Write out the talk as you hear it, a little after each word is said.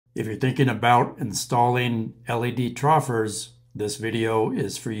If you're thinking about installing LED troffers, this video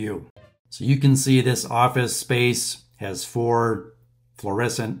is for you. So you can see this office space has 4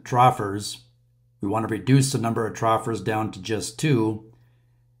 fluorescent troffers. We want to reduce the number of troffers down to just 2,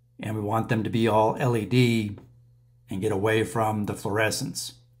 and we want them to be all LED and get away from the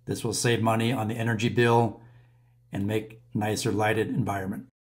fluorescence. This will save money on the energy bill and make a nicer lighted environment.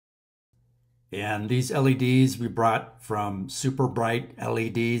 And these LEDs we brought from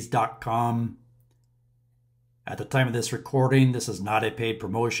superbrightleds.com. At the time of this recording, this is not a paid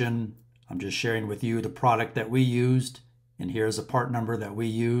promotion. I'm just sharing with you the product that we used, and here's a part number that we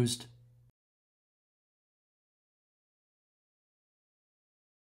used.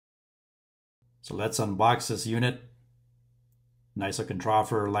 So let's unbox this unit. Nice looking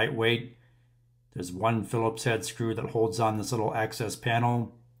troffer, lightweight. There's one Phillips head screw that holds on this little access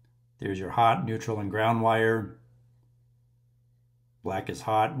panel. There's your hot, neutral, and ground wire. Black is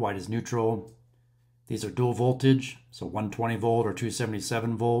hot, white is neutral. These are dual voltage, so 120 volt or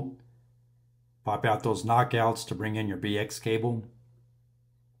 277 volt. Pop out those knockouts to bring in your BX cable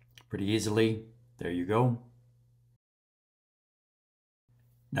pretty easily. There you go.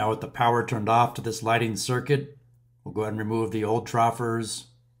 Now with the power turned off to this lighting circuit, we'll go ahead and remove the old troffers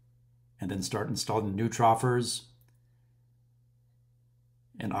and then start installing the new troffers.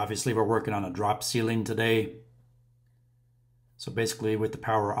 And obviously we're working on a drop ceiling today. So basically with the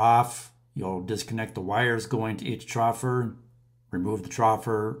power off, you'll disconnect the wires going to each troffer, remove the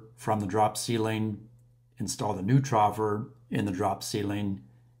troffer from the drop ceiling, install the new troffer in the drop ceiling,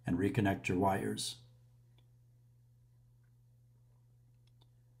 and reconnect your wires.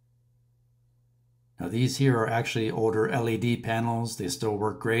 Now these here are actually older LED panels. They still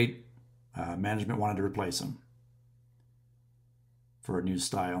work great. Management wanted to replace them for a new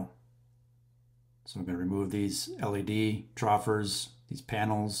style. So I'm going to remove these LED troffers, these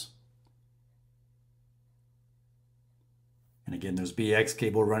panels. And again, there's BX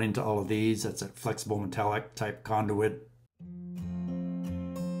cable running to all of these. That's a flexible metallic type conduit.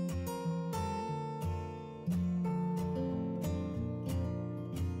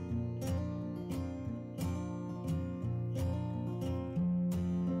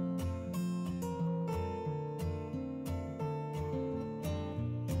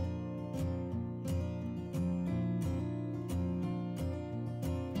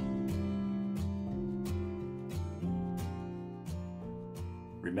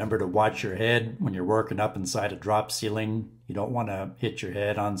 Remember to watch your head when you're working up inside a drop ceiling. You don't want to hit your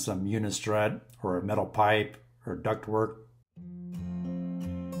head on some unistrut or a metal pipe or ductwork.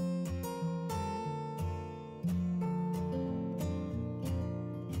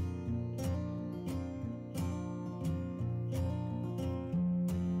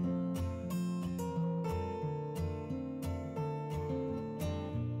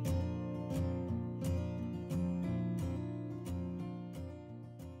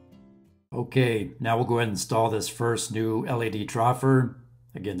 Okay, now we'll go ahead and install this first new LED troffer.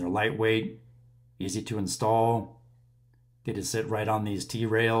 Again, they're lightweight, easy to install. They just sit right on these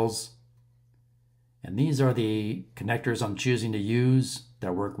T-rails. And these are the connectors I'm choosing to use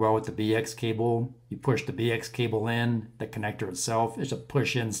that work well with the BX cable. You push the BX cable in, the connector itself is a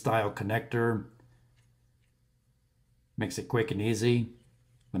push-in style connector. Makes it quick and easy.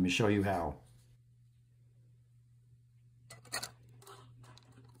 Let me show you how.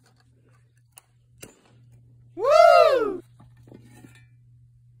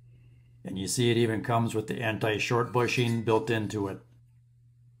 And you see it even comes with the anti-short bushing built into it.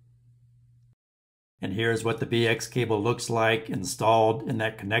 And here's what the BX cable looks like installed in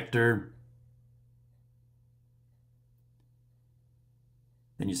that connector.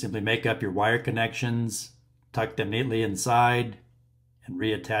 Then you simply make up your wire connections, tuck them neatly inside, and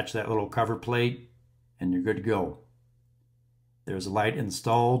reattach that little cover plate, and you're good to go. There's a light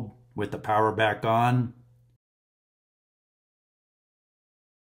installed with the power back on.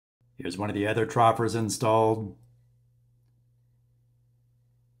 Here's one of the other troffers installed.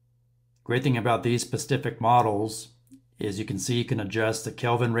 Great thing about these specific models is you can see you can adjust the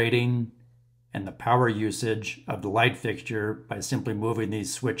Kelvin rating and the power usage of the light fixture by simply moving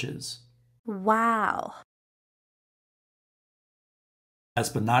these switches. Wow.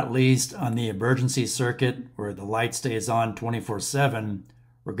 Last but not least, on the emergency circuit where the light stays on 24/7,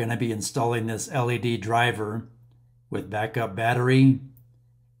 we're going to be installing this LED driver with backup battery.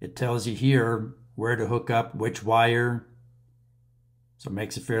 It tells you here where to hook up which wire, so it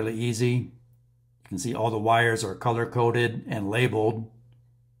makes it fairly easy. You can see all the wires are color-coded and labeled.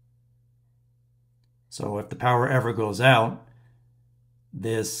 So if the power ever goes out,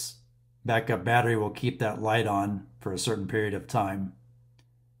 this backup battery will keep that light on for a certain period of time.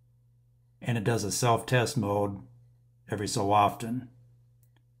 and it does a self-test mode every so often.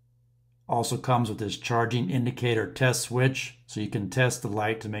 Also comes with this charging indicator test switch, so you can test the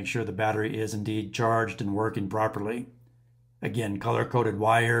light to make sure the battery is indeed charged and working properly. Again, color-coded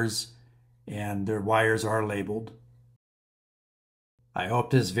wires, and their wires are labeled. I hope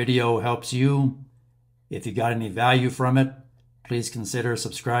this video helps you. If you got any value from it, please consider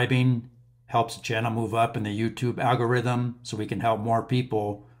subscribing. Helps the channel move up in the YouTube algorithm so we can help more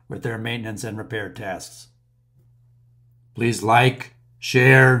people with their maintenance and repair tasks. Please like,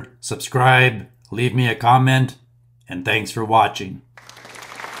 share, subscribe, leave me a comment, and thanks for watching.